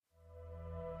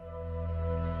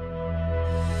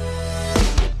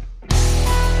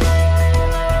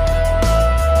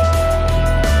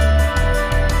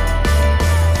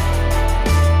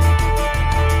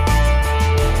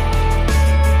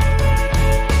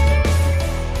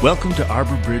Welcome to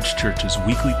Arbor Bridge Church's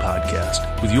weekly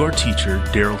podcast with your teacher,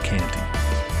 Daryl Canty.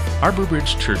 Arbor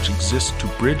Bridge Church exists to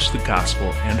bridge the gospel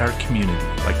and our community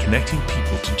by connecting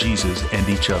people to Jesus and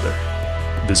each other.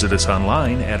 Visit us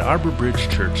online at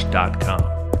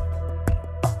arborbridgechurch.com.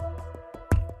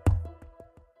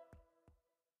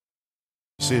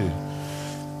 Seated.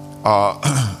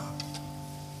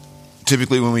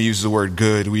 Typically when we use the word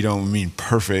good, we don't mean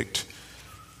perfect.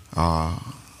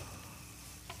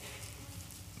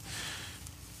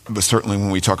 But certainly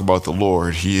when we talk about the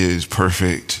Lord, He is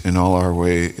perfect in all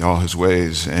His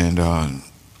ways, and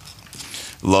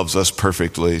loves us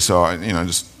perfectly. So I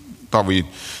just thought we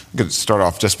could start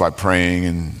off just by praying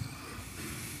and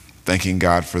thanking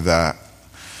God for that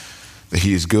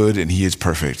He is good and He is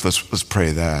perfect. Let's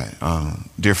pray that.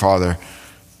 Dear Father,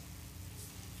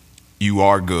 You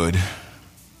are good,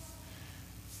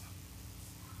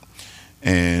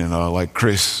 and like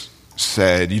Chris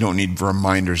said, You don't need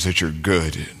reminders that You're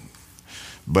good,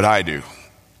 but I do.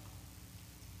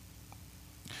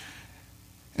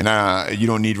 And You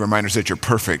don't need reminders that You're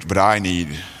perfect, but I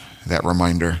need that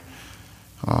reminder.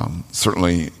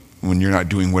 Certainly when You're not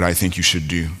doing what I think You should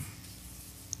do.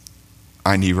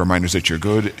 I need reminders that You're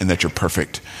good and that You're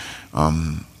perfect.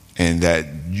 And that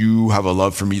You have a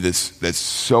love for me that's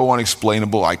so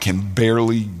unexplainable, I can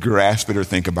barely grasp it or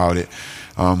think about it.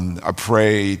 I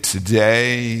pray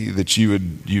today that you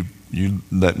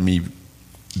let me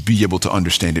be able to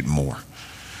understand it more.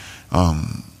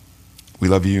 We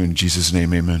love You in Jesus'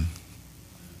 name, amen.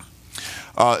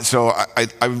 So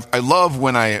I love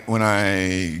when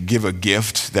I give a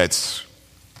gift that's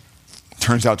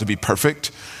turns out to be perfect,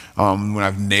 when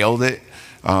I've nailed it.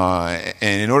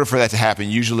 And in order for that to happen,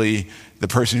 usually the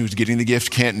person who's getting the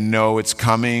gift can't know it's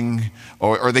coming,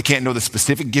 or they can't know the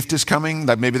specific gift is coming.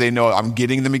 Like maybe they know I'm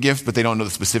getting them a gift, but they don't know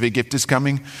the specific gift is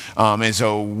coming. And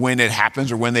so when it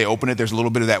happens or when they open it, there's a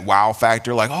little bit of that wow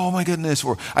factor, like, oh my goodness,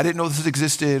 or I didn't know this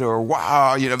existed, or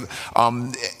wow,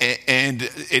 and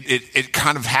it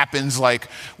kind of happens like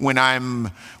when I'm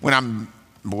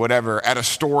whatever, at a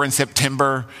store in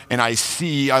September, and I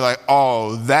like,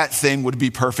 oh, that thing would be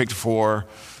perfect for,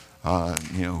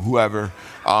 whoever,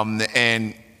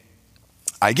 and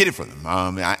I get it for them,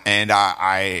 and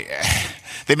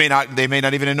they may not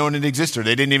even have known it existed, or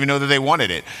they didn't even know that they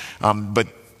wanted it, but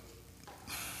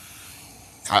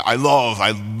I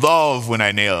love when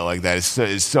I nail it like that.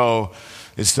 It's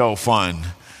so fun,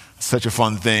 such a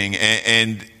fun thing,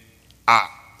 and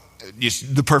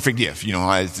just the perfect gift,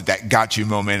 that got you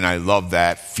moment, and I love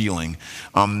that feeling.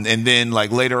 And then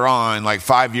like later on, like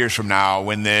 5 years from now,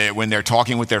 when they're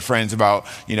talking with their friends about,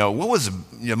 what was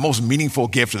the most meaningful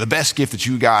gift or the best gift that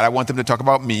you got, I want them to talk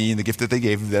about me and the gift that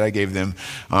I gave them.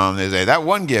 They say, that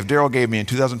one gift Daryl gave me in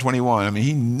 2021,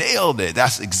 he nailed it.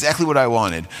 That's exactly what I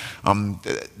wanted.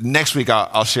 Next week,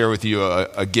 I'll share with you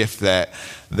a gift that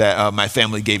my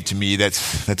family gave to me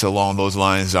that's along those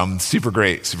lines. Super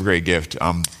great gift.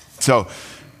 So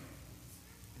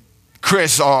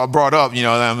Chris brought up, we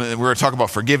were talking about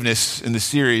forgiveness in the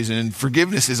series, and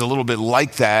forgiveness is a little bit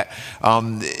like that.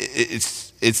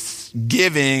 It's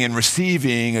giving and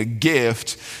receiving a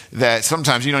gift that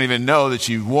sometimes you don't even know that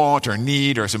you want or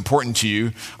need or it's important to you.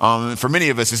 For many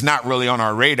of us, it's not really on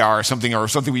our radar, or something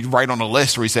we write on a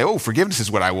list where we say, oh, forgiveness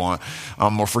is what I want,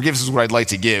 or forgiveness is what I'd like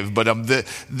to give. But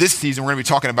this season, we're going to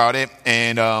be talking about it,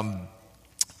 and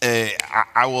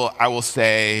I will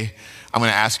say, I'm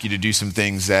going to ask you to do some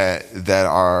things that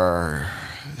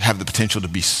have the potential to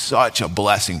be such a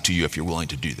blessing to you if you're willing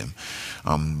to do them.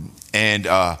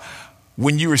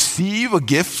 When you receive a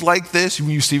gift like this, when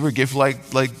you receive a gift like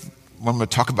what I'm going to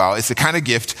talk about, it's the kind of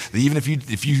gift that even if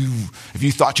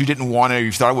you thought you didn't want it, or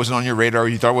you thought it wasn't on your radar, or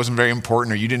you thought it wasn't very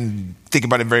important, or you didn't think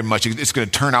about it very much, it's going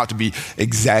to turn out to be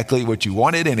exactly what you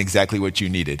wanted and exactly what you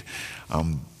needed.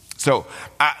 So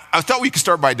I thought we could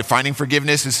start by defining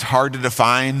forgiveness. It's hard to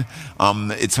define.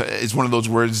 It's one of those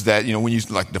words that, when you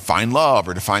like define love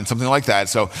or define something like that.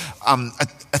 So I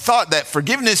thought that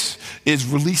forgiveness is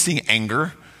releasing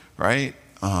anger, right?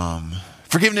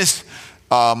 Forgiveness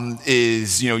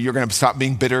is, you're going to stop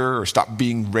being bitter or stop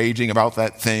being raging about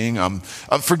that thing.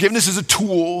 Forgiveness is a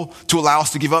tool to allow us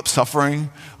to give up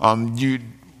suffering. You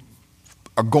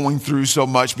are going through so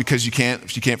much because you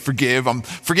can't forgive.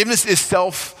 Forgiveness is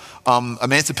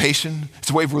emancipation.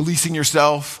 It's a way of releasing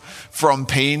yourself from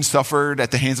pain suffered at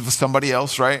the hands of somebody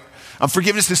else, right?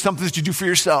 Forgiveness is something that you do for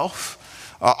yourself.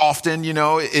 Often,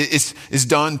 it's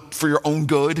done for your own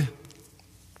good.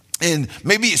 And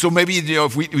maybe,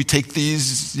 if we take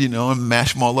these, and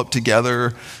mash them all up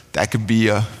together, that could be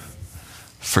a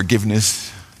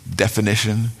forgiveness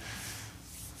definition.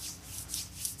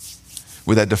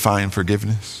 Would that define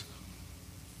forgiveness?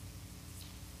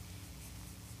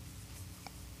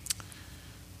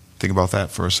 Think about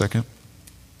that for a second.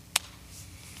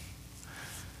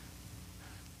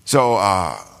 So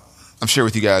I've shared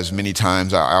with you guys many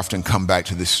times, I often come back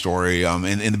to this story.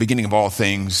 In the beginning of all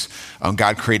things,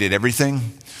 God created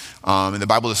everything. And the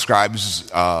Bible describes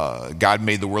God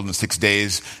made the world in 6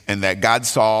 days, and that God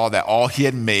saw that all that he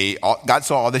had made,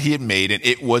 and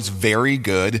it was very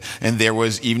good. And there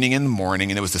was evening and morning,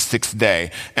 and it was the sixth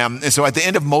day. And so at the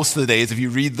end of most of the days, if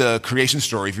you read the creation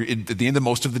story, at the end of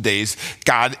most of the days,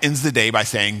 God ends the day by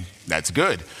saying, "That's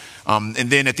good." And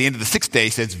then at the end of the sixth day, he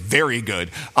says, "Very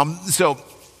good." So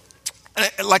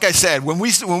like I said, when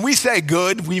we say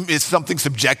good, it's something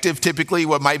subjective. Typically,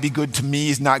 what might be good to me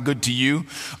is not good to you.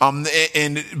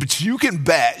 But you can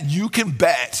bet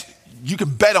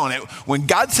on it. When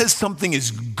God says something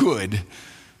is good,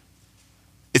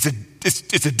 it's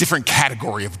a different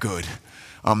category of good.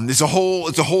 It's a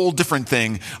whole different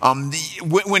thing.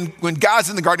 When God's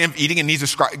in the Garden of Eden and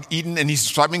he's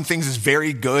describing things as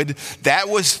very good, there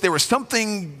was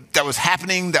something that was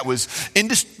happening that was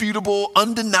indisputable,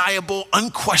 undeniable,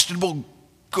 unquestionable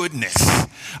goodness.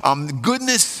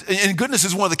 Goodness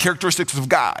is one of the characteristics of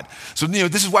God. So,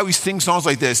 this is why we sing songs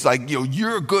like this, like,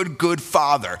 "You're a good, good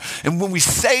Father." And when we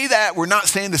say that, we're not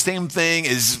saying the same thing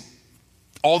as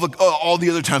all the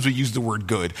other times we use the word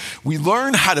good. We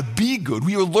learn how to be good.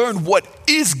 We learn what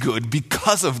is good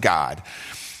because of God.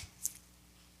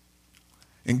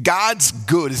 And God's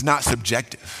good is not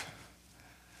subjective.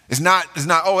 It's not,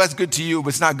 "Oh, that's good to you, but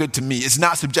it's not good to me." It's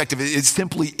not subjective. It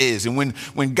simply is. And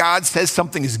when God says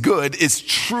something is good, it's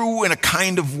true in a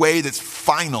kind of way that's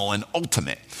final and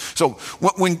ultimate. So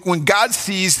when God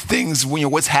sees things,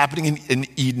 what's happening in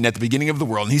Eden at the beginning of the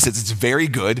world, and he says it's very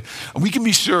good, we can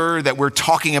be sure that we're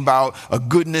talking about a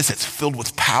goodness that's filled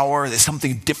with power. There's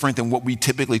something different than what we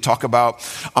typically talk about.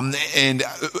 And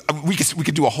we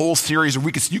could do a whole series, or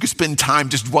you could spend time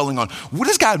just dwelling on, what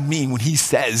does God mean when he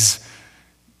says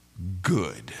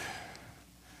good?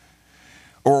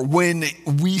 Or when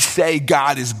we say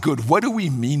God is good, what do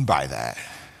we mean by that?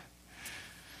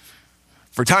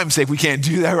 For time's sake, we can't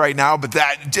do that right now, but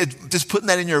just putting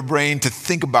that in your brain to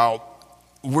think about,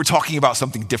 we're talking about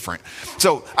something different.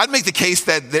 So I'd make the case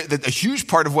that a huge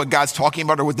part of what God's talking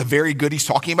about, or what the very good he's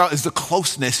talking about, is the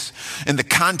closeness and the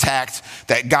contact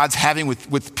that God's having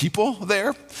with people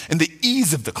there, and the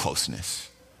ease of the closeness.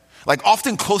 Like,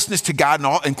 often closeness to God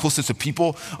and closeness to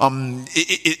people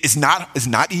is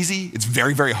not easy. It's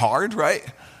very, very hard, right?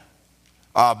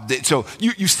 So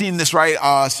you've seen this, right?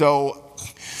 So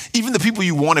even the people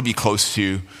you want to be close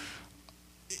to,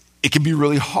 it can be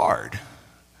really hard.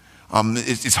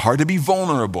 It's hard to be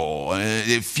vulnerable.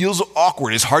 It feels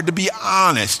awkward. It's hard to be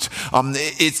honest.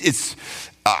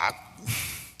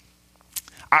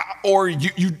 Or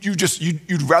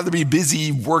you'd rather be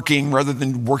busy working rather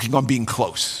than working on being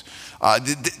close.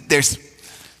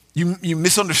 You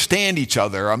misunderstand each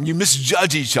other. You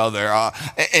misjudge each other,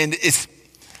 and it's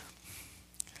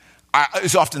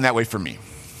often that way for me.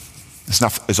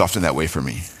 It's often that way for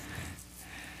me.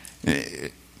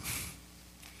 You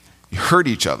hurt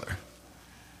each other.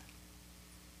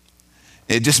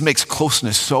 It just makes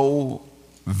closeness so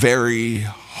very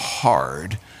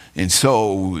hard and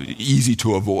so easy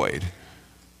to avoid.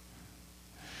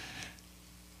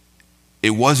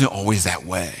 It wasn't always that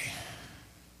way.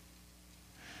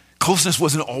 Closeness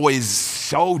wasn't always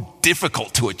so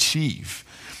difficult to achieve.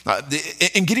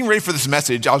 In getting ready for this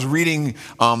message, I was reading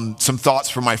some thoughts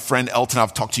from my friend Elton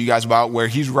I've talked to you guys about, where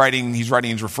he's referring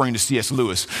to C.S.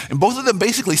 Lewis. And both of them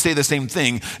basically say the same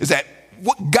thing, is that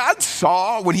what God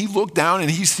saw when he looked down and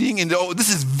he's seeing, and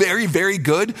this is very, very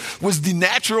good, was the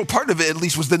natural part of it, at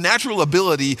least, was the natural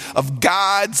ability of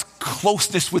God's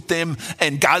closeness with them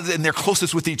and their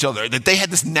closeness with each other, that they had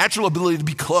this natural ability to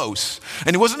be close.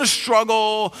 And it wasn't a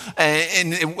struggle,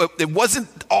 and it wasn't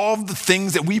all the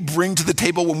things that we bring to the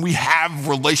table when we have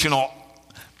relational.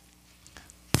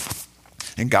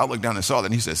 And God looked down and saw that,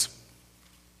 and he says,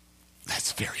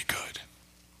 "That's very good.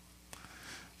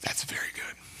 That's very good."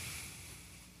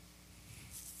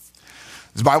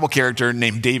 This Bible character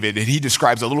named David, and he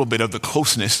describes a little bit of the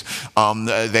closeness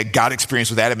that God experienced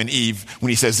with Adam and Eve when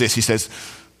he says this. He says,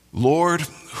 "Lord,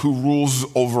 who rules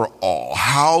over all,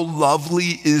 how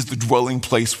lovely is the dwelling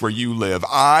place where you live.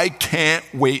 I can't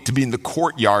wait to be in the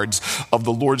courtyards of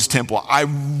the Lord's temple. I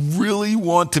really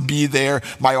want to be there.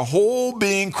 My whole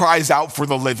being cries out for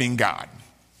the living God."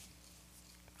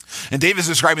 And David's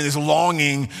describing this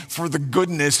longing for the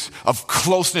goodness of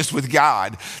closeness with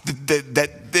God.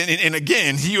 And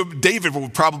again, David will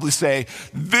probably say,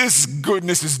 this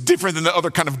goodness is different than the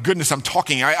other kind of goodness I'm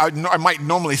talking. I might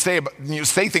normally say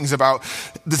things about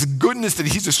this goodness that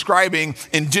he's describing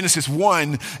in Genesis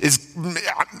 1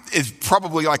 is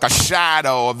probably like a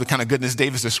shadow of the kind of goodness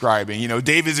David's describing.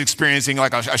 David's experiencing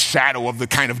like a shadow of the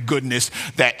kind of goodness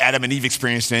that Adam and Eve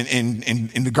experienced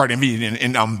in the Garden of Eden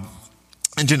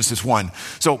in Genesis 1.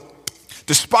 So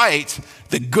despite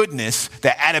the goodness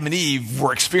that Adam and Eve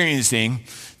were experiencing,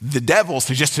 the devil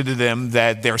suggested to them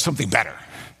that there's something better.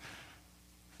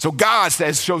 So God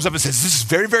shows up and says, this is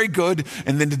very, very good.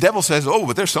 And then the devil says, oh,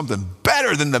 but there's something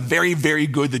better than the very, very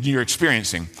good that you're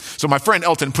experiencing. So my friend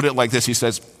Elton put it like this. He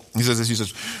says,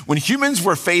 when humans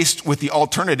were faced with the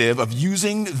alternative of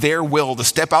using their will to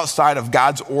step outside of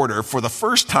God's order, for the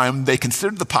first time, they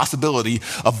considered the possibility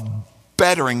of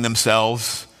bettering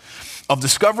themselves, of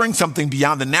discovering something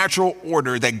beyond the natural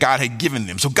order that God had given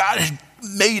them. So God had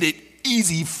made it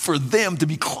easy for them to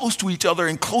be close to each other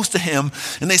and close to him.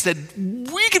 And they said,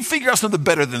 we can figure out something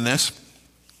better than this.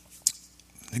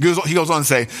 He goes on to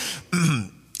say,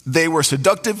 they were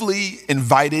seductively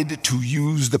invited to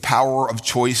use the power of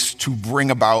choice to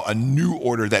bring about a new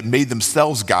order that made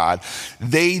themselves God.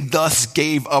 They thus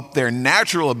gave up their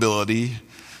natural ability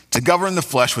to govern the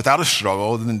flesh without a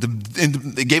struggle, and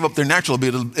they gave up their natural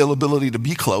ability to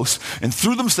be close, and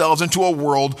threw themselves into a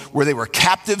world where they were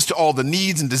captives to all the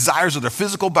needs and desires of their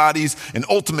physical bodies, and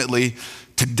ultimately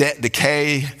to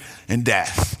decay and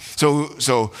death.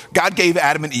 So God gave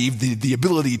Adam and Eve the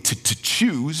ability to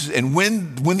choose, and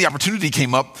when the opportunity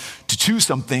came up to choose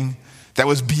something that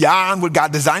was beyond what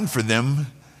God designed for them,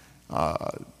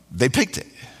 they picked it.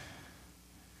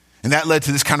 And that led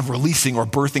to this kind of releasing or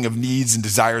birthing of needs and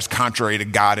desires contrary to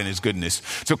God and his goodness.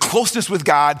 So closeness with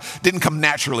God didn't come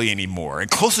naturally anymore.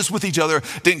 And closeness with each other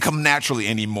didn't come naturally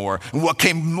anymore. And what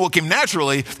came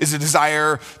naturally is a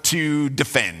desire to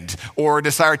defend, or a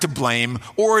desire to blame,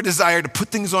 or a desire to put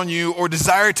things on you, or a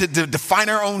desire to define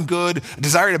our own good, a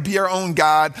desire to be our own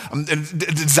God, a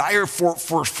desire for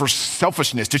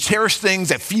selfishness, to cherish things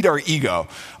that feed our ego,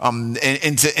 and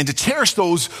to cherish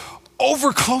those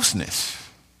over closeness.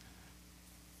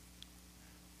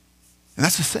 And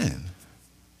that's a sin.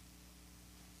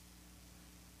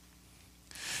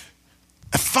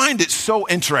 I find it so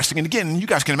interesting. And again, you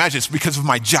guys can imagine it's because of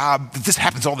my job that this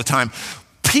happens all the time.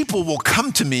 People will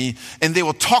come to me and they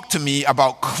will talk to me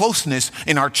about closeness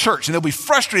in our church. And they'll be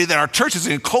frustrated that our church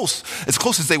isn't as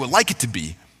close as they would like it to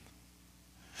be.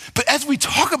 But as we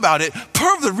talk about it,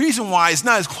 part of the reason why it's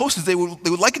not as close as they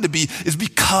would like it to be is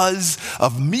because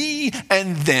of me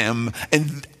and them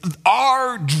and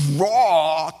our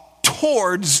draw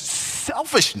towards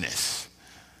selfishness.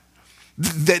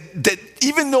 That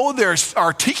even though they're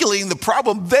articulating the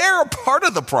problem, they're a part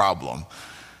of the problem.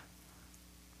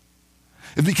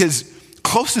 It's because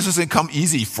closeness doesn't come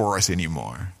easy for us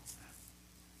anymore.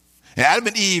 And Adam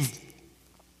and Eve,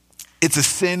 it's a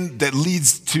sin that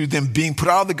leads to them being put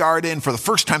out of the garden. For the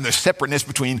first time, there's separateness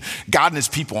between God and his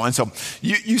people. And so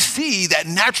you see that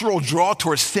natural draw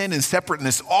towards sin and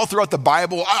separateness all throughout the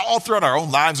Bible, all throughout our own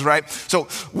lives, right? So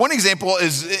one example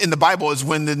is in the Bible is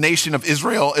when the nation of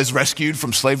Israel is rescued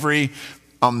from slavery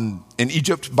in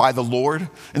Egypt by the Lord.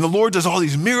 And the Lord does all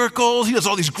these miracles. He does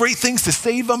all these great things to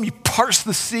save them. He parts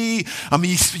the sea.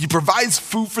 He provides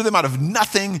food for them out of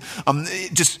nothing.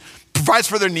 Just provides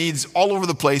for their needs all over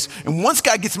the place. And once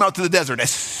God gets them out to the desert, as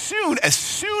soon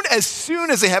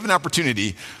as they have an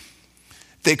opportunity,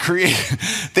 they create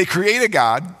a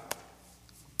God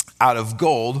out of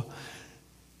gold.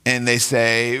 And they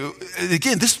say,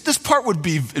 again, this part would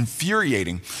be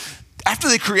infuriating. After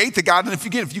they create the God, and if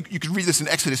you could read this in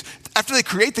Exodus, after they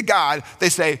create the God, they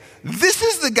say, this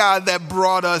is the God that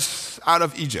brought us out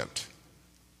of Egypt.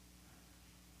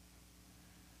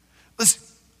 Listen,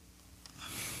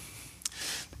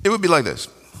 it would be like this.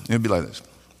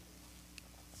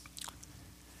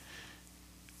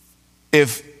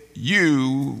 If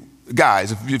you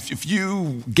guys, if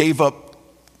you gave up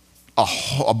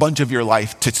a bunch of your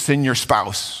life to send your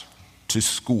spouse to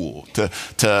school, to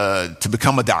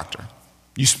become a doctor.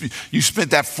 You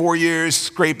spent that 4 years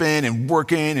scraping and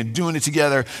working and doing it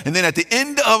together. And then at the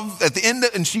end,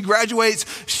 and she graduates,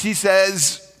 she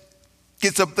says,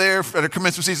 gets up there at her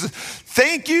commencement speech, says,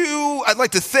 thank you. I'd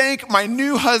like to thank my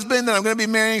new husband that I'm going to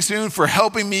be marrying soon for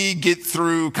helping me get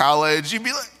through college. You'd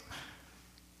be like,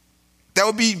 that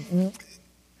would be,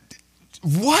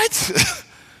 what?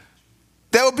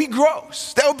 That would be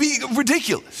gross. That would be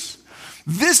ridiculous.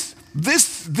 This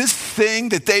this thing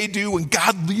that they do when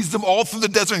God leads them all through the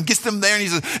desert and gets them there, and he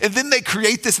says, and then they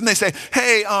create this and they say,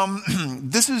 hey,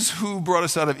 this is who brought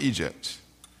us out of Egypt.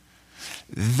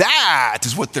 That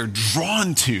is what they're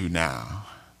drawn to now.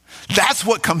 That's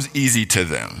what comes easy to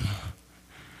them.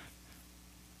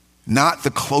 Not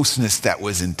the closeness that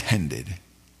was intended.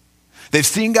 They've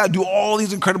seen God do all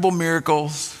these incredible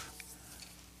miracles.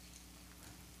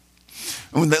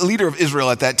 And when the leader of Israel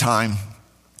at that time,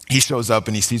 he shows up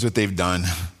and he sees what they've done,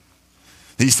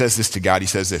 he says this to God. He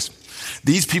says this: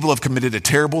 these people have committed a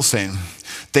terrible sin.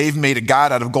 They've made a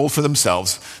god out of gold for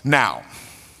themselves. Now,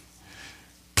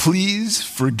 please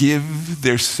forgive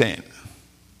their sin.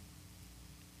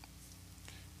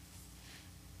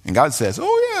 And God says,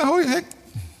 oh yeah, heck,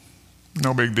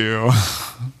 no big deal.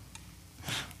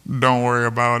 Don't worry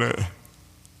about it.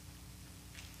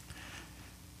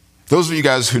 Those of you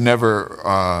guys who never,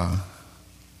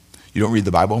 you don't read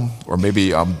the Bible, or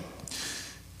maybe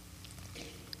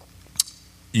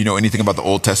you know anything about the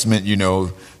Old Testament, you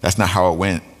know that's not how it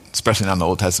went, especially not in the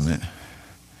Old Testament.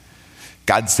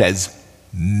 God says,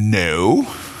 no,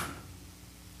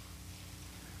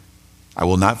 I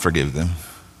will not forgive them.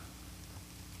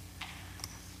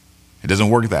 It doesn't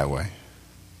work that way.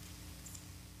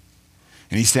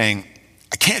 And he's saying,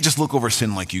 I can't just look over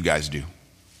sin like you guys do.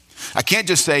 I can't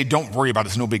just say, don't worry about it,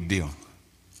 it's no big deal.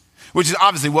 Which is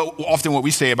obviously often what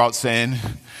we say about sin.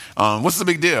 What's the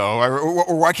big deal?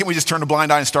 Or why can't we just turn a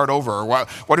blind eye and start over? Or why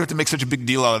do we have to make such a big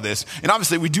deal out of this? And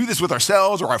obviously we do this with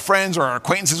ourselves or our friends or our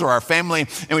acquaintances or our family,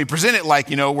 and we present it like,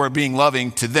 we're being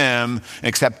loving to them,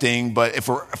 accepting. But if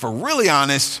we're really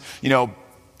honest,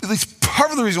 at least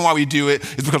part of the reason why we do it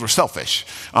is because we're selfish.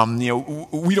 We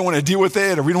don't want to deal with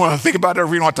it, or we don't want to think about it, or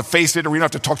we don't have to face it, or we don't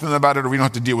have to talk to them about it, or we don't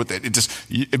have to deal with it.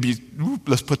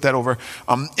 Let's put that over.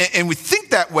 And we think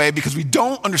that way because we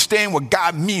don't understand what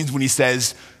God means when he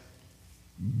says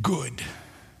good.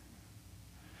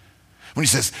 When he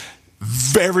says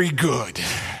very good.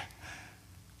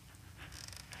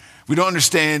 We don't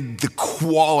understand the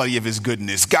quality of his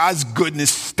goodness. God's goodness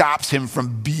stops him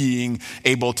from being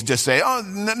able to just say, oh,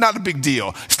 not a big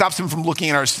deal. Stops him from looking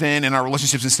at our sin and our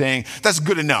relationships and saying, that's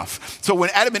good enough. So when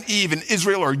Adam and Eve and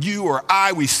Israel or you or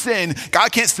I, we sin,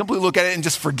 God can't simply look at it and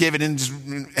just forgive it, and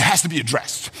it has to be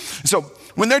addressed. So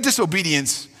when their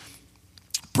disobedience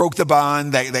broke the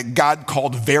bond that God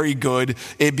called very good,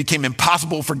 it became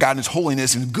impossible for God in his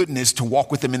holiness and goodness to walk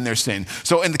with them in their sin.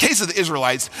 So in the case of the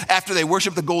Israelites, after they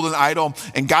worshiped the golden idol,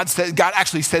 and God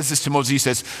actually says this to Moses, he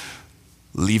says,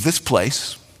 leave this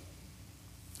place.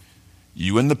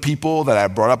 You and the people that I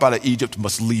brought up out of Egypt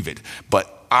must leave it.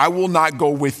 But I will not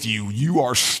go with you. You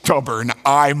are stubborn.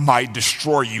 I might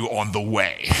destroy you on the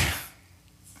way.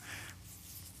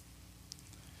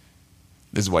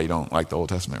 This is why you don't like the Old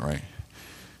Testament, right?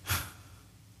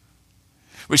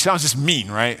 Which sounds just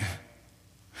mean, right?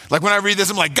 Like when I read this,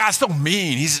 I'm like, God's so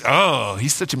mean. He's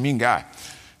such a mean guy.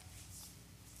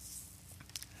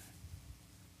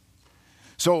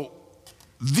 So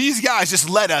these guys just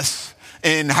led us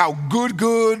in how good,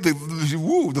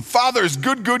 the Father is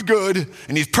good,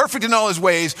 and he's perfect in all his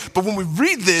ways. But when we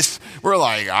read this, we're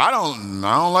like, I don't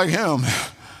like him.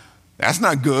 That's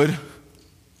not good.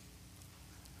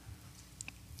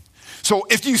 So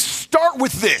if you start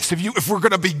with this, if we're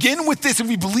going to begin with this, if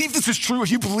we believe this is true,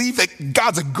 if you believe that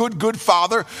God's a good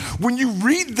Father, when you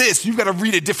read this, you've got to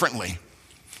read it differently.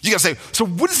 You got to say, so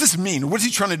what does this mean? What is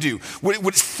he trying to do?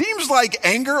 What seems like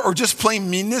anger or just plain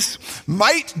meanness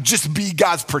might just be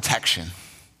God's protection.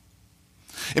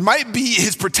 It might be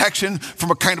his protection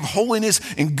from a kind of holiness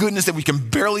and goodness that we can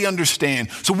barely understand.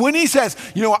 So when he says,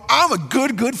 I'm a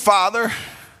good Father,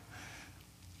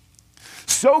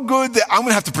 so good that I'm going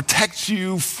to have to protect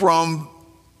you from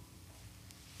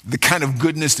the kind of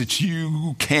goodness that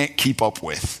you can't keep up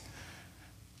with.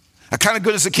 A kind of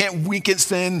goodness that can't weaken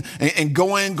sin and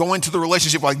go into the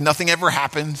relationship like nothing ever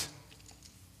happened.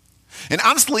 And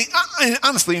honestly,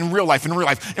 in real life,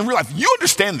 you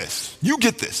understand this. You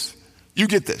get this.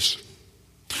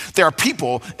 There are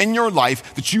people in your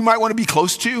life that you might want to be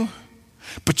close to,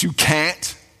 but you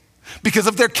can't. Because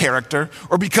of their character,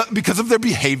 or because of their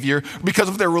behavior, because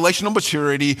of their relational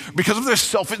maturity, because of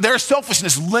their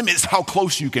selfishness limits how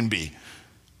close you can be.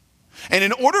 And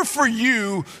in order for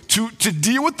you to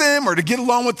deal with them or to get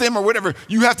along with them or whatever,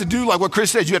 you have to do like what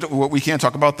Chris said. We can't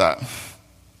talk about that.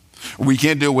 We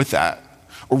can't deal with that.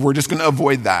 Or we're just going to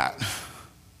avoid that.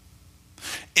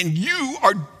 And you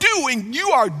are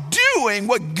doing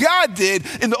what God did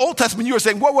in the Old Testament. You are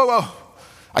saying, whoa.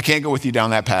 I can't go with you down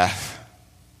that path.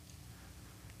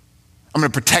 I'm going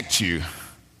to protect you.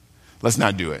 Let's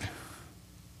not do it.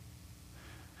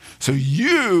 So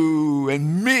you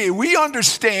and me, we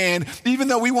understand, even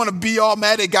though we want to be all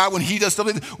mad at God when he does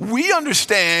something, we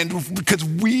understand because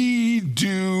we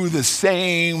do the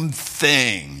same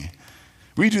thing.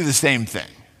 We do the same thing.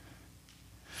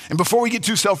 And before we get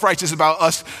too self-righteous about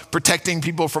us protecting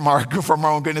people from our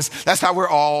own goodness, that's how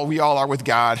we all are with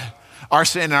God. Our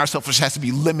sin and our selfishness has to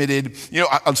be limited.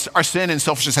 Our sin and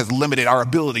selfishness has limited our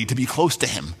ability to be close to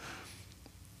him.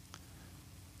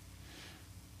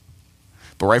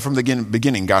 But right from the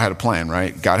beginning, God had a plan,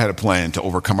 right? God had a plan to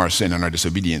overcome our sin and our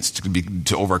disobedience,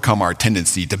 to overcome our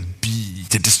tendency to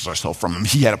distance ourselves from him.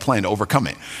 He had a plan to overcome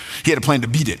it. He had a plan to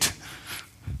beat it.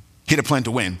 He had a plan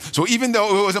to win. So even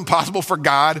though it was impossible for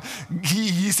God,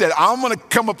 he said, I'm going to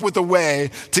come up with a way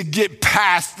to get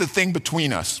past the thing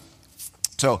between us.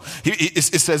 So it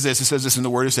says this in the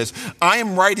word. It says, I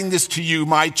am writing this to you,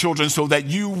 my children, so that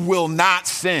you will not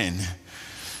sin.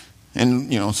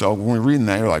 And, so when we're reading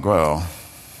that, you're like, well,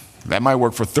 that might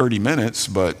work for 30 minutes,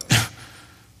 but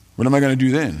what am I going to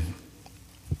do then?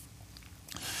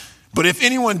 But if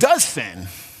anyone does sin,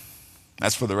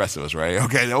 that's for the rest of us, right?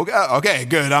 Okay,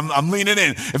 good. I'm leaning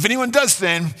in. If anyone does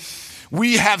sin,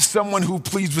 we have someone who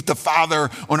pleads with the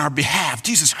Father on our behalf.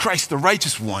 Jesus Christ, the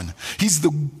righteous one. He's the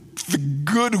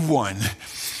good one.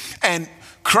 And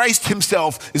Christ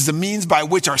himself is the means by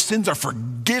which our sins are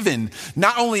forgiven.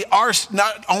 Not our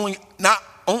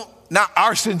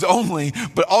sins only,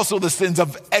 but also the sins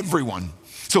of everyone.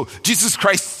 So Jesus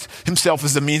Christ himself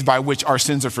is the means by which our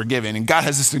sins are forgiven. And God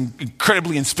has this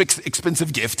incredibly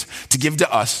expensive gift to give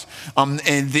to us.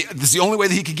 This is the only way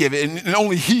that he could give it, and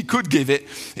only he could give it.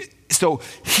 So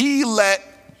he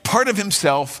let part of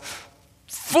himself,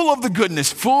 full of the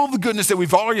goodness that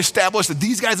we've already established, that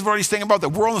these guys have already sang about, that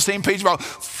we're on the same page about,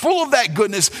 full of that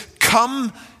goodness,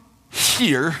 come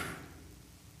here,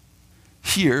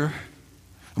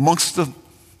 amongst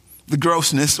the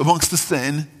grossness, amongst the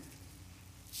sin.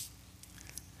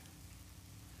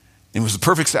 It was the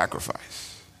perfect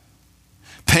sacrifice,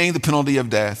 paying the penalty of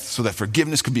death so that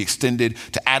forgiveness could be extended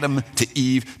to Adam, to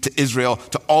Eve, to Israel,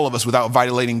 to all of us without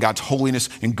violating God's holiness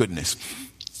and goodness.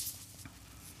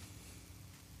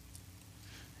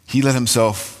 He let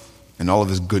himself and all of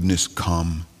his goodness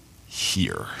come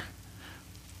here.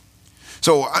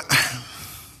 So,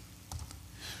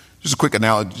 just a quick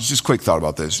analogy, just a quick thought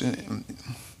about this.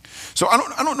 So I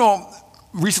don't know.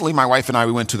 Recently, my wife and I,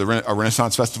 we went to a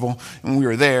Renaissance festival, and when we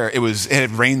were there, it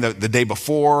had rained the day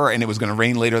before, and it was going to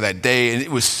rain later that day, and it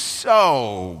was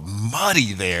so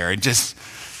muddy there.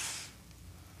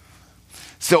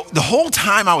 So the whole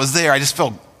time I was there, I just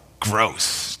felt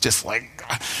gross, just like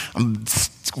I'm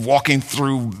walking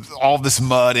through all this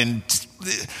mud, and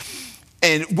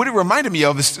what it reminded me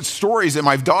of is stories that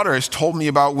my daughter has told me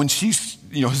about when she's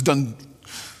has done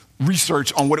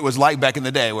research on what it was like back in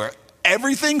the day, where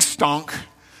everything stunk.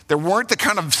 There weren't the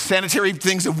kind of sanitary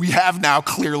things that we have now,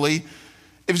 clearly.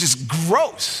 It was just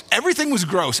gross. Everything was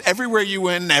gross. Everywhere you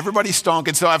went, everybody stunk.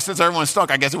 And so since everyone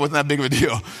stunk, I guess it wasn't that big of a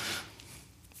deal.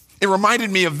 It reminded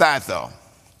me of that, though.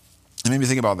 It made me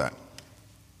think about that.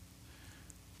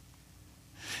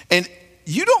 And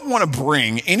you don't want to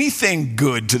bring anything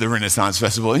good to the Renaissance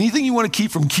Festival, anything you want to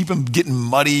keep them getting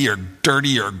muddy or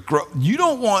dirty or gross. You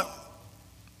don't want.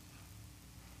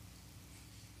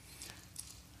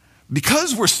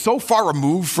 Because we're so far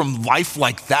removed from life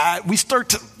like that, we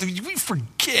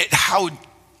forget how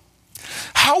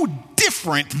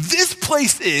different this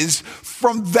place is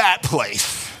from that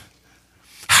place.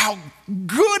 How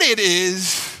good it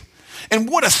is, and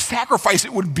what a sacrifice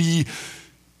it would be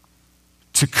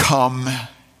to come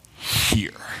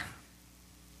here.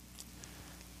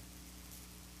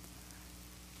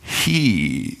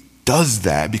 He does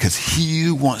that because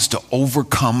he wants to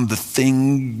overcome the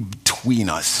thing between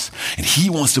us, and he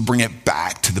wants to bring it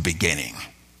back to the beginning.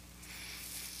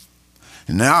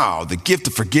 And now the gift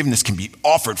of forgiveness can be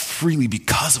offered freely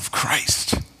because of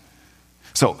Christ.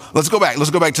 So let's go back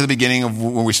to the beginning of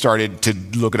when we started to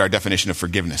look at our definition of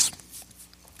forgiveness.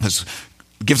 Because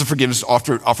gifts of forgiveness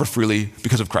offered freely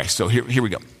because of Christ. So here we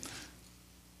go.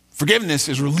 Forgiveness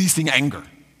is releasing anger.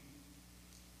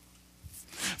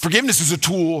 Forgiveness is a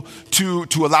tool to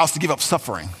allow us to give up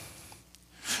suffering.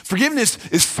 Forgiveness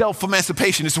is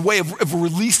self-emancipation. It's a way of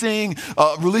releasing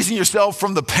yourself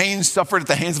from the pain suffered at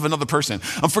the hands of another person.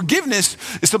 Forgiveness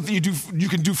is something you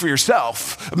can do for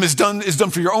yourself. It's done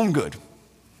for your own good.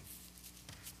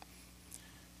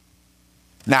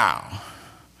 Now,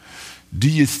 do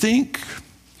you think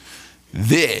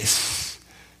this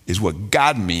is what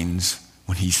God means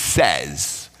when he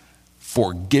says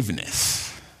forgiveness?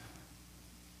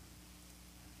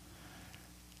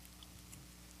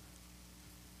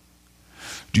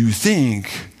 Do you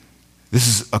think This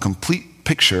is a complete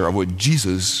picture of what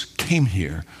Jesus came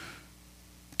here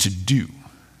to do.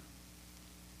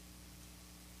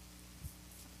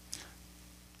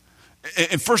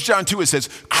 In 1 John 2, it says,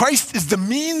 Christ is the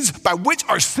means by which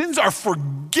our sins are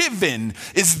forgiven.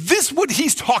 Is this what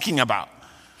he's talking about?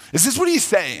 Is this what he's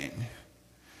saying?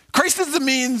 Christ is the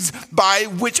means by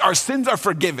which our sins are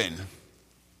forgiven.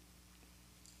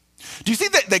 Do you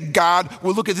think that God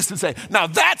will look at this and say, now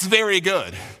that's very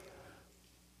good?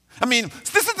 I mean,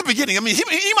 this is the beginning. I mean,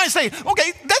 he might say,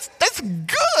 okay, that's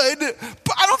good,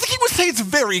 but I don't think he would say it's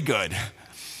very good.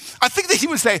 I think that he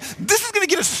would say, this is going to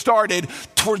get us started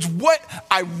towards what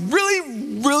I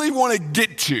really, really want to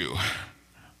get to.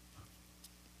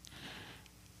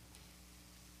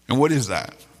 And what is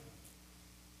that?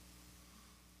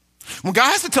 When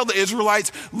God has to tell the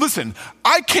Israelites, listen,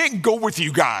 I can't go with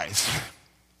you guys.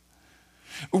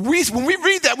 When we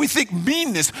read that, we think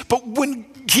meanness, but when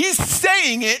he's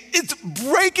saying it, it's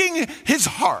breaking his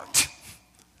heart.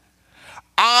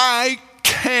 I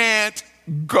can't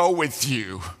go with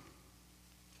you.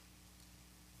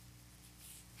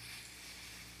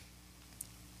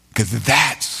 Because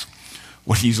that's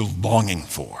what he's longing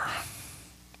for.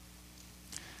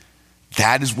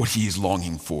 That is what he is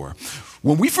longing for.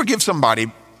 When we forgive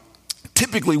somebody,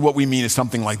 typically what we mean is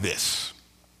something like this,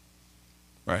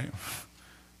 right?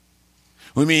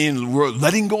 We mean we're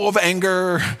letting go of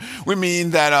anger. We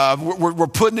mean that we're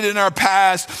putting it in our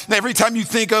past. And every time you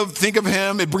think of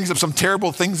him, it brings up some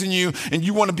terrible things in you, and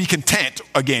you want to be content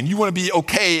again. You want to be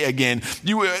okay again.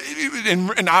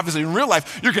 And obviously in real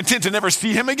life, you're content to never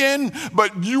see him again,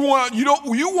 but you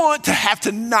want to have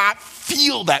to not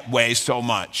feel that way so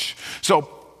much.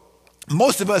 So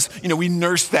most of us, we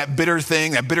nurse that bitter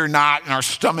thing, that bitter knot in our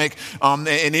stomach. And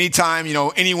anytime,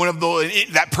 any one of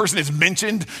that person is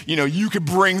mentioned, you could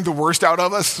bring the worst out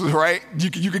of us, right?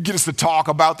 You could get us to talk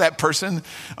about that person.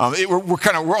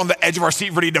 We're on the edge of our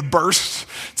seat, ready to burst,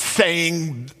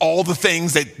 saying all the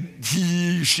things that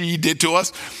she did to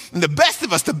us. And the best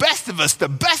of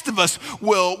us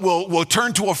will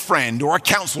turn to a friend or a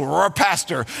counselor or a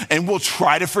pastor, and we'll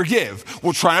try to forgive.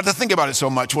 We'll try not to think about it so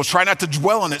much. We'll try not to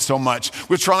dwell on it so much.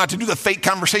 We'll try not to do the fake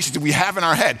conversations that we have in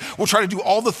our head. We'll try to do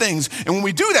all the things. And when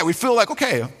we do that, we feel like,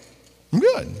 okay, I'm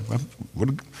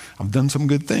good. I've done some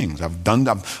good things.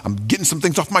 I'm getting some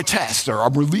things off my chest, or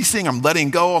I'm releasing, I'm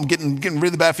letting go, I'm getting rid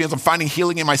of the bad feelings, I'm finding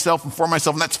healing in myself and for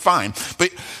myself, and that's fine.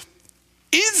 But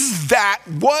is that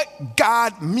what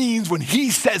God means when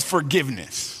he says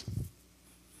forgiveness?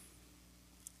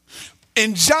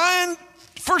 In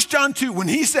 1 John 2, when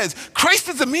he says, Christ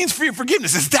is the means for your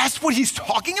forgiveness, is that what he's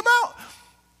talking about?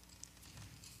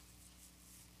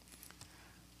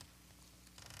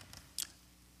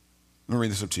 Let me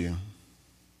read this up to you.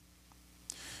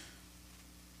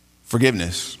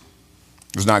 Forgiveness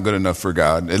is not good enough for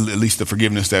God, at least the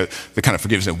kind of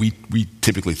forgiveness that we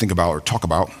typically think about or talk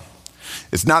about.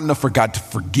 It's not enough for God to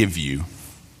forgive you.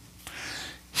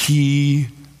 He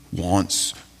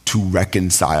wants to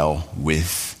reconcile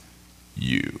with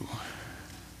you.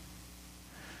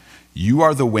 You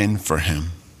are the win for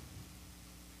him.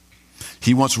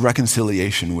 He wants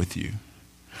reconciliation with you.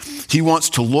 He wants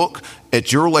to look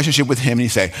at your relationship with him and he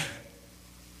say,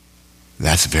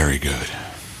 that's very good.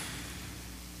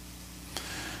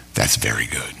 That's very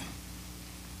good.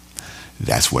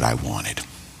 That's what I wanted.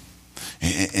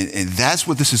 And that's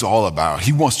what this is all about.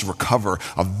 He wants to recover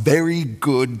a very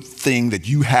good thing that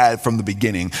you had from the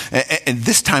beginning. And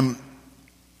this time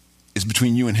is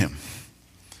between you and him.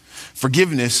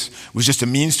 Forgiveness was just a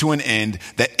means to an end.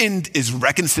 The end is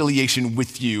reconciliation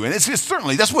with you. And it's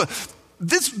certainly, that's what,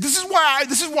 this is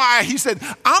why he said,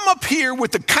 I'm up here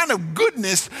with the kind of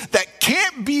goodness that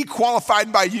can't be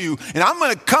qualified by you. And I'm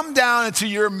going to come down into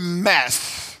your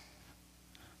mess.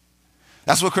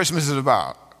 That's what Christmas is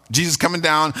about. Jesus coming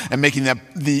down and making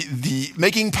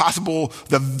making possible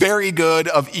the very good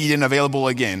of Eden available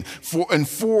again.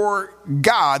 For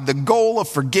God, the goal of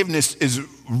forgiveness is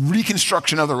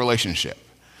reconstruction of the relationship.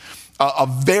 A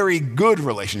very good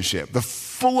relationship,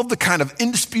 full of the kind of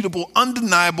indisputable,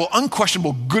 undeniable,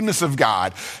 unquestionable goodness of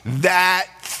God. That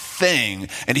thing.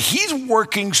 And he's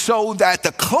working so that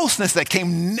the closeness that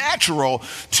came natural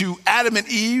to Adam and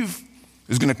Eve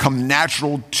is going to come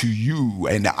natural to you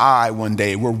and I one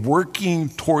day. We're working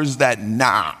towards that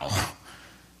now.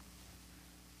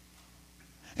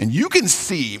 And you can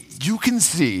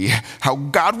see how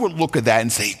God would look at that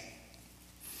and say,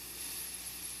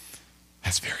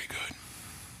 that's very good.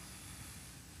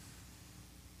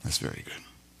 That's very good.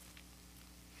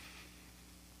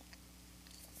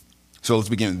 So let's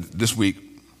begin this week.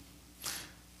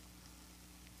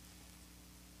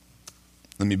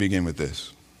 Let me begin with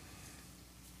this.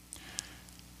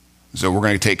 So we're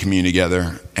going to take communion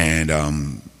together,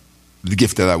 and the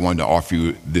gift that I wanted to offer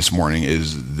you this morning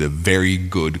is the very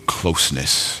good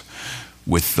closeness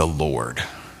with the Lord.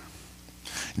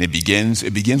 And it begins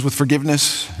with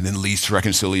forgiveness and then leads to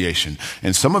reconciliation.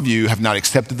 And some of you have not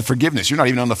accepted the forgiveness. You're not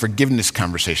even on the forgiveness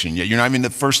conversation yet. You're not even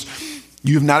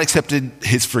you have not accepted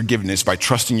his forgiveness by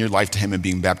trusting your life to him and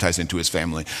being baptized into his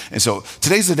family. And so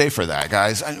today's the day for that,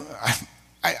 guys.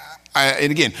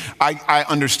 And again, I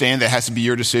understand that has to be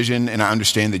your decision, and I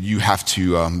understand that you have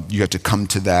to come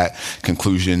to that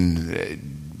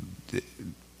conclusion.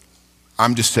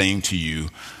 I'm just saying to you,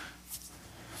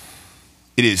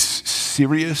 it is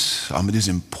serious. It is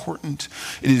important.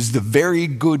 It is the very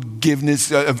goodness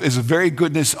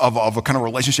of a kind of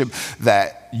relationship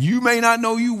that you may not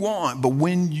know you want, but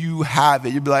when you have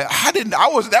it, you'll be like,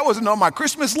 that wasn't on my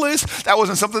Christmas list. That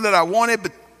wasn't something that I wanted,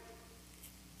 but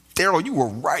Daryl, you were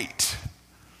right.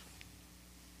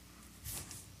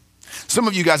 Some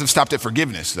of you guys have stopped at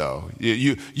forgiveness, though.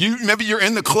 You maybe you're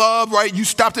in the club, right? You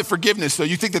stopped at forgiveness, so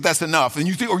you think that that's enough, and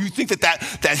you think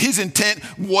that his intent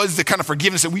was the kind of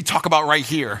forgiveness that we talk about right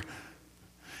here,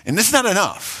 and that's not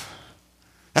enough.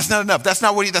 That's not enough. That's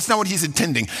not what he's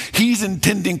intending. He's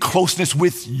intending closeness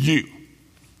with you.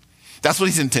 That's what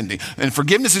he's intending, and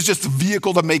forgiveness is just a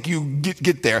vehicle to make you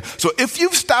get there. So if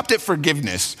you've stopped at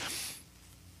forgiveness,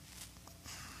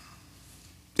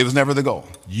 it was never the goal.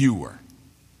 You were.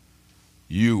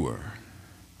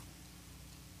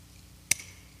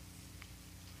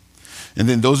 And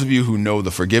then those of you who know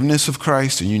the forgiveness of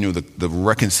Christ and you know the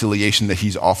reconciliation that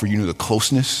he's offered, you know the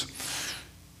closeness,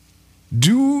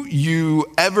 do you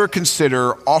ever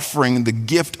consider offering the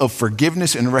gift of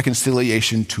forgiveness and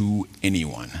reconciliation to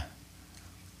anyone?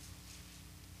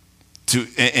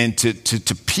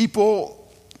 To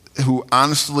people who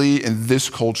honestly in this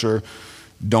culture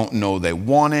don't know they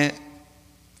want it,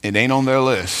 it ain't on their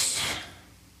list.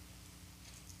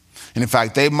 And in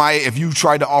fact, they might, if you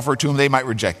tried to offer it to them, they might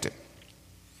reject it.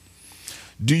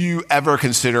 Do you ever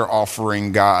consider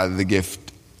offering God the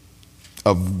gift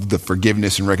of the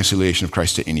forgiveness and reconciliation of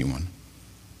Christ to anyone?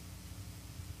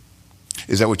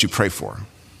 Is that what you pray for?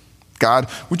 God,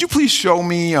 would you please show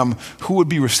me who would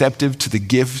be receptive to the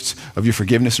gift of your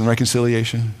forgiveness and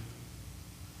reconciliation?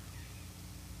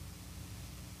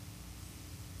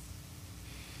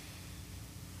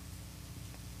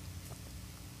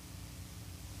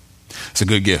 It's a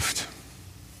good gift.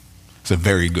 It's a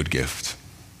very good gift.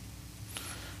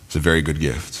 It's a very good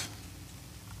gift.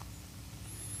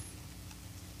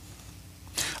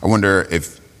 I wonder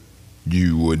if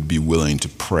you would be willing to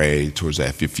pray towards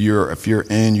that. If you're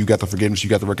in, you got the forgiveness, you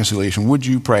got the reconciliation, would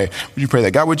you pray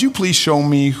that, God, would you please show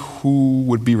me who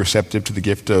would be receptive to the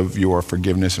gift of your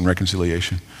forgiveness and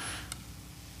reconciliation?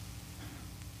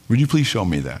 Would you please show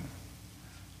me that?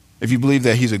 If you believe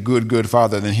that he's a good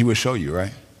father, then he would show you,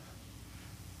 right?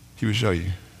 He would show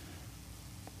you.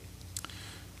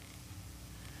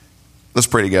 Let's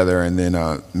pray together, and then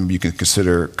maybe you can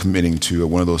consider committing to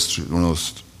one of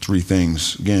those three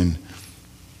things. Again,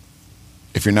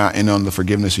 if you're not in on the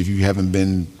forgiveness, if you haven't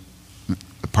been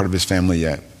a part of his family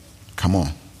yet, come on.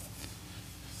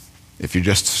 If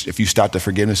you stopped at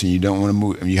forgiveness and you don't want to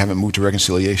move, and you haven't moved to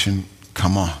reconciliation,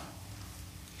 come on.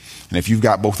 And if you've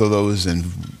got both of those, and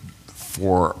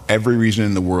for every reason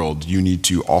in the world, you need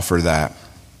to offer that.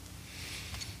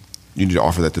 You need to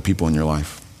offer that to people in your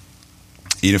life,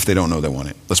 even if they don't know they want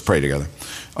it. Let's pray together.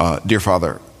 Dear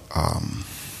Father,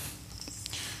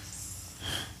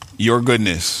 your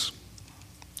goodness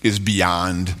is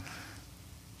beyond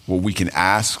what we can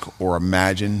ask or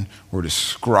imagine or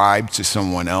describe to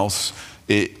someone else.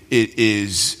 It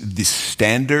is the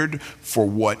standard for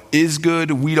what is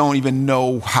good. We don't even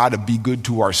know how to be good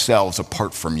to ourselves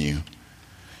apart from you.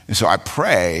 And so I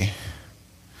pray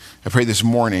this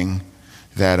morning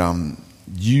that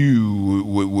you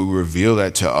would reveal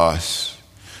that to us.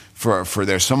 For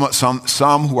there's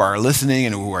some who are listening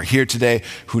and who are here today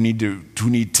who need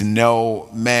to know,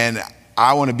 man,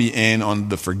 I want to be in on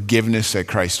the forgiveness that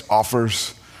Christ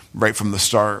offers right from the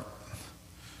start.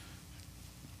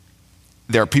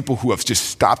 There are people who have just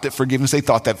stopped at forgiveness. They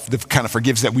thought that the kind of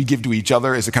forgiveness that we give to each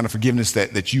other is the kind of forgiveness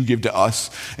that you give to us.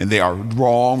 And they are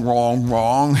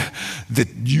wrong. That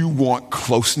you want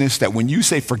closeness. That when you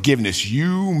say forgiveness,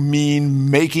 you mean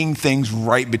making things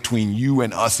right between you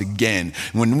and us again.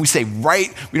 And when we say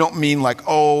right, we don't mean like,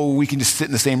 oh, we can just sit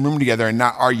in the same room together and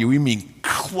not argue. We mean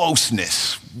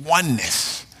closeness,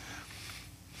 oneness.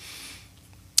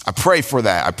 I pray for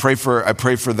that. I pray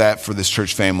for that for this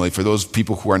church family, for those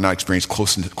people who are not experiencing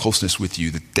closeness with you,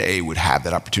 that they would have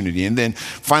that opportunity. And then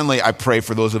finally, I pray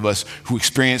for those of us who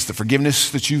experience the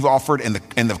forgiveness that you've offered and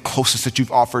the closeness that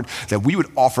you've offered, that we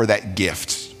would offer that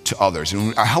gift to others.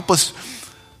 And help us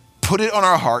put it on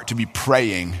our heart to be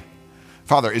praying,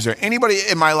 Father, is there anybody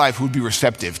in my life who would be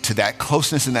receptive to that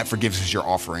closeness and that forgiveness you're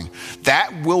offering?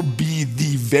 That will be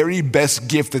the very best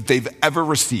gift that they've ever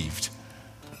received.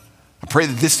 I pray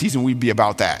that this season we'd be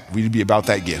about that. We'd be about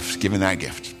that gift, giving that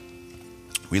gift.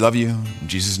 We love you. In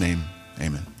Jesus' name,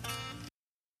 amen.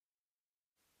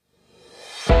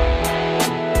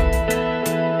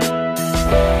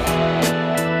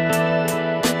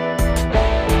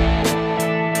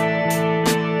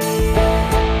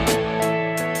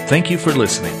 Thank you for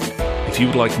listening. If you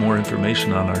would like more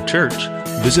information on our church,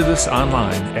 visit us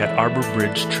online at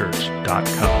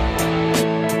arborbridgechurch.com.